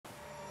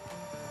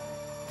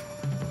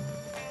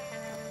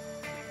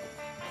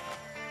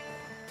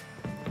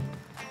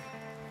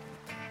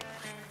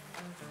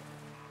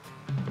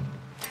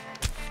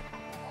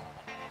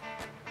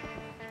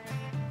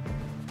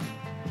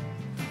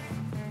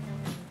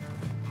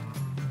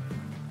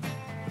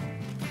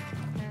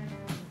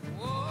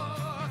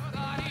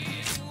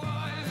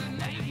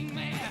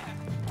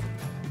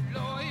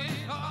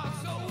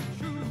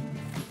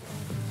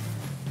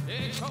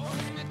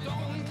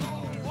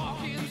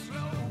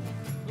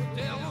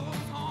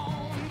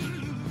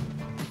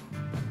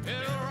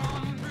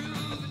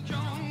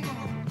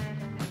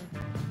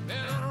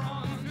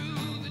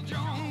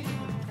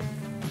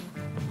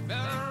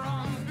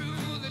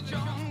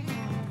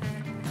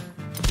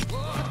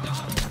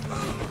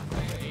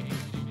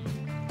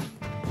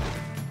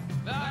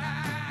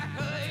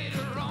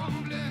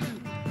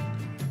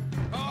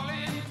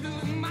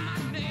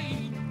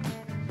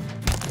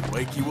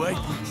Wakey, wakey.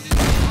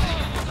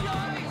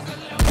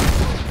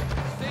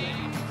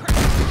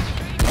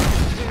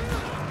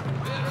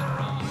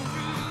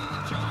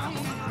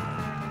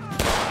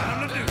 Time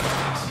to do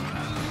this.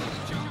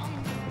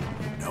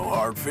 No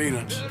hard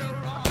feelings.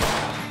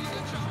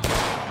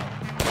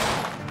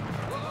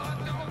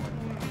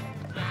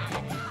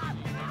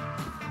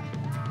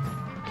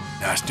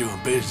 Nice doing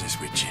business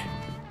with you.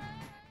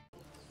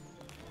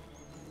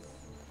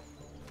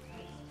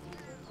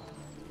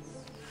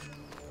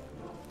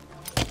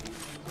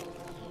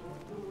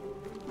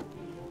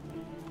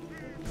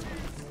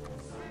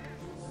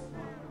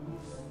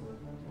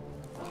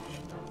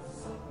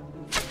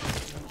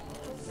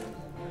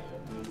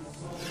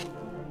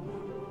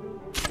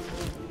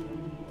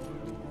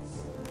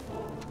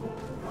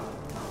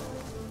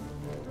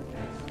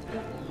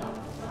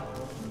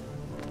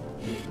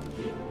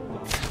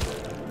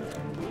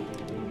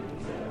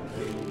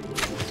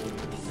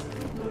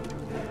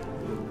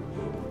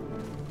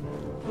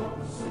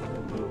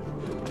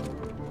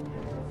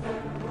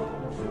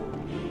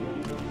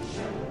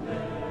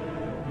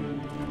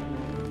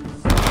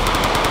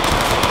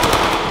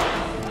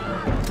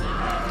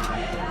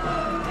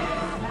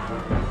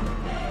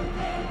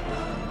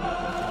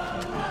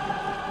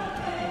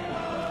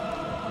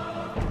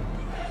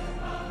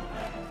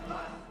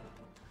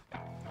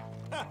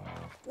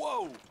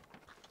 Whoa!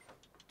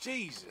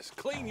 Jesus,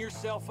 clean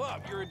yourself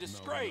up. You're a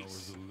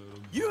disgrace.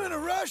 You in a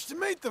rush to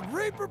meet the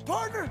Reaper,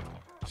 partner?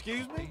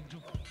 Excuse me?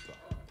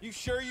 You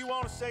sure you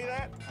want to say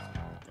that?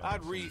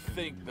 I'd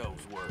rethink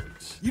those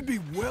words. You'd be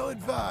well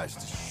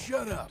advised to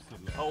shut up.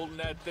 Holding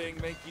that thing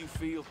make you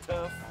feel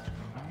tough?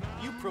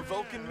 You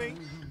provoking me?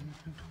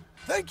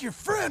 Thank your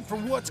friend for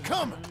what's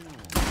coming.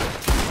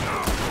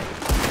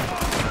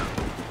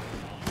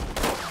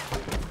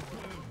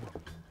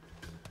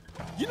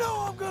 You know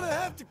I'm gonna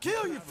have to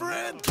kill you,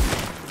 friend.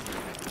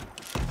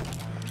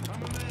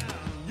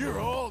 You're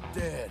all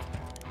dead.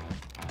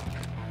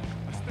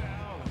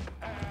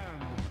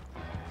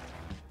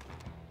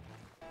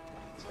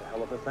 It's a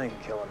hell of a thing,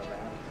 killing a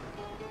man.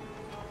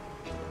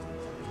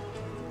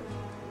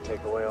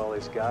 Take away all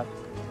he's got,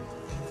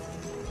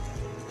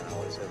 and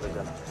all he's ever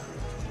done.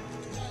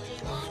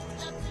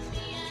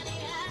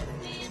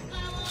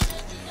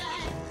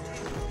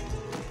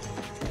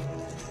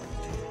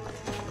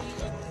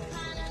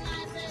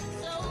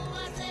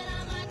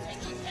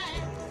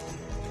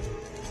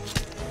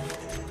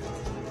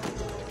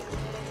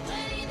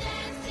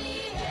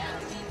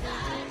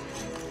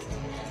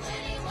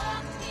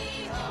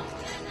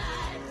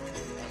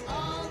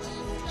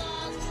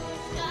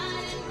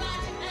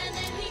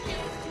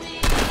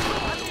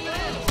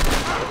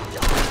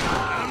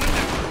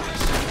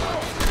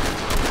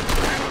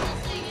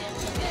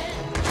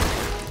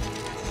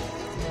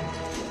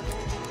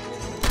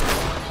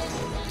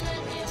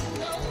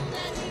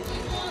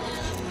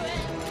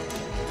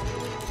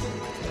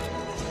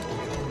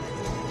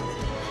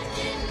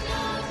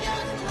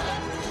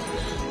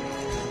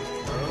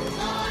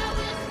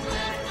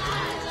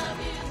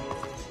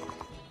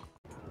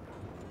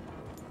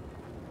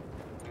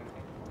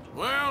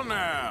 Well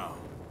now,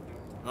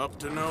 up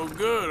to no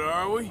good,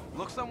 are we?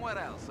 Look somewhere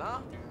else, huh?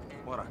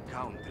 What a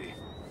country.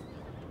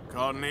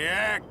 Caught in the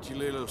act, you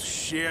little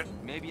shit.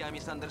 Maybe I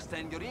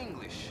misunderstand your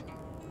English.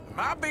 Am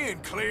I being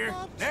clear?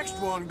 Next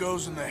one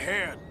goes in the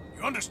head.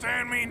 You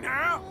understand me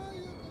now?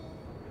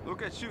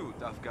 Look at you,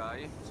 tough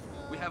guy.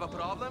 We have a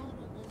problem?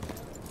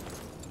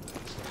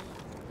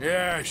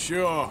 Yeah,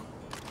 sure.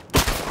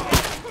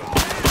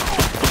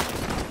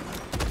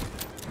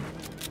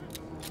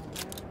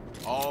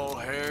 All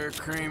hair,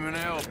 cream, and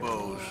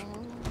elbows.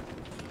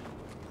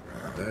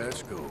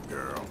 Let's go,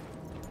 girl.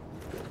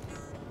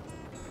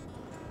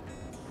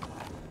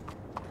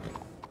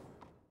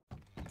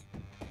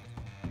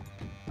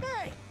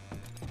 Hey!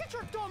 Get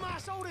your dumb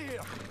ass out of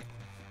here!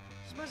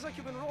 Smells like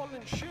you've been rolling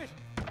in shit.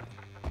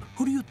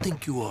 Who do you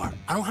think you are?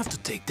 I don't have to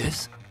take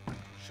this.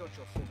 Shut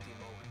your filthy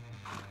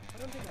mouth. I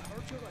don't think I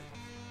heard you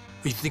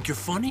right. You think you're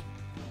funny?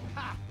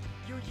 Ha!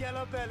 You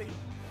yellow belly!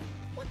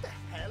 What the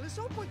hell is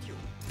up with you?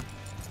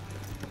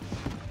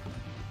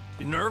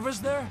 You nervous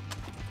there?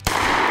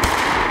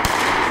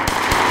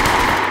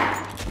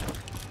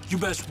 You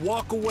best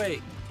walk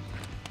away.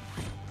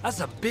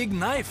 That's a big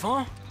knife,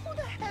 huh? Who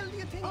the hell do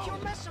you think you're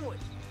messing with?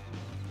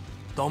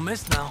 Don't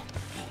miss now.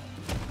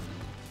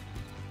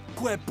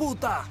 Que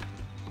puta!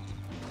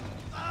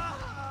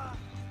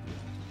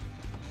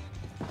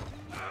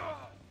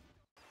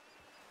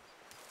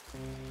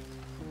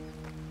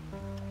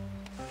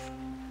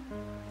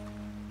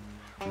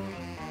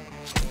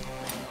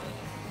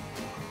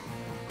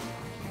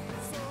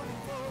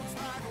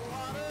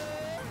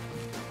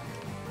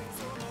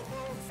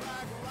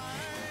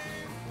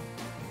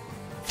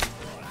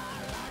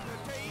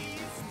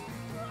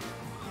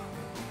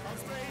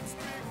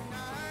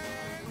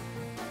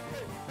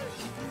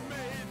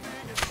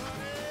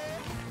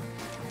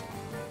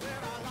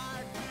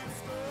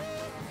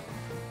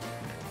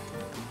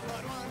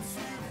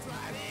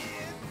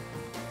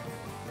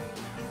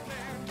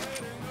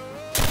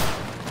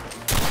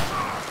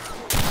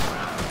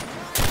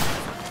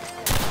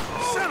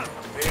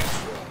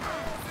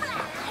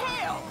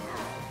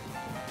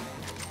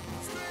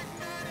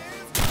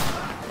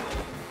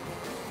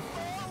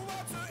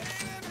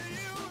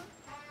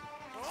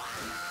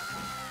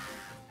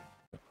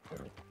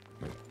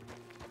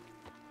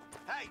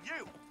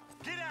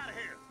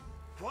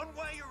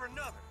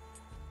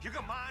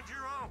 Mind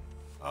your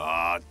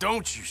own.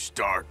 Don't you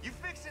start. You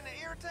fixing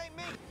to irritate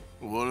me?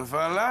 What if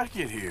I like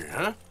it here,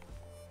 huh?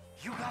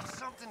 You got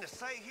something to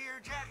say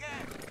here,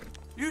 jackass?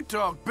 You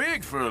talk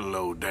big for a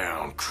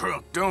low-down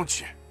crook,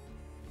 don't you?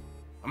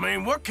 I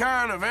mean, what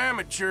kind of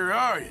amateur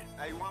are you?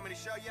 Hey, you want me to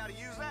show you how to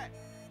use that?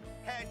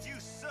 Had you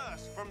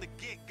sus from the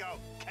get-go,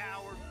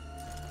 coward.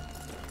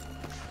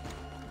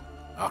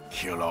 I'll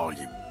kill all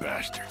you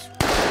bastards.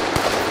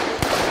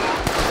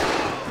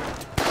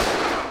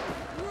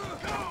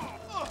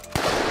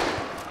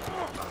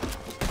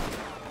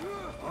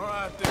 All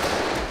right, then.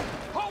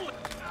 Hold it!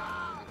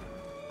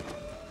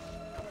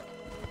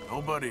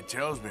 Nobody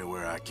tells me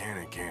where I can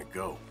and can't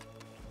go.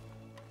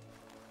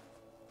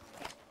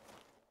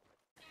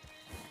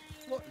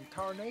 What in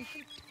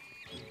tarnation?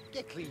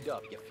 Get cleaned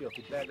up, you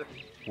filthy beggar.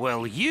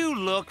 Well, you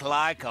look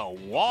like a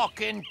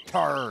walking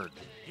turd.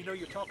 You know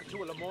you're talking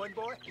to a Lemoyne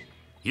boy?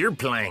 You're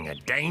playing a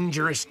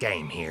dangerous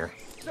game here.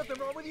 Something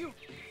wrong with you?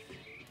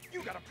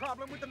 You got a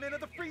problem with the men of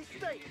the Free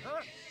State,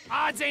 huh?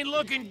 Odds ain't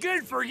looking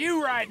good for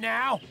you right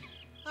now.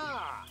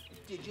 Ah,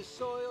 did you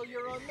soil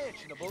your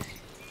unmentionables?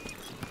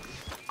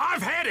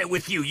 I've had it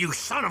with you, you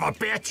son of a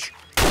bitch!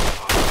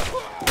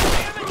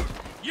 Damn it!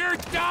 You're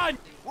done!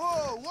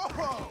 Whoa,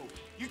 whoa!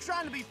 You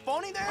trying to be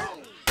funny there?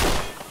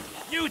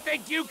 You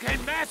think you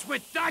can mess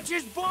with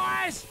Dutch's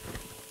boys?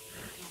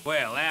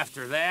 Well,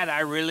 after that,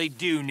 I really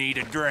do need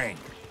a drink.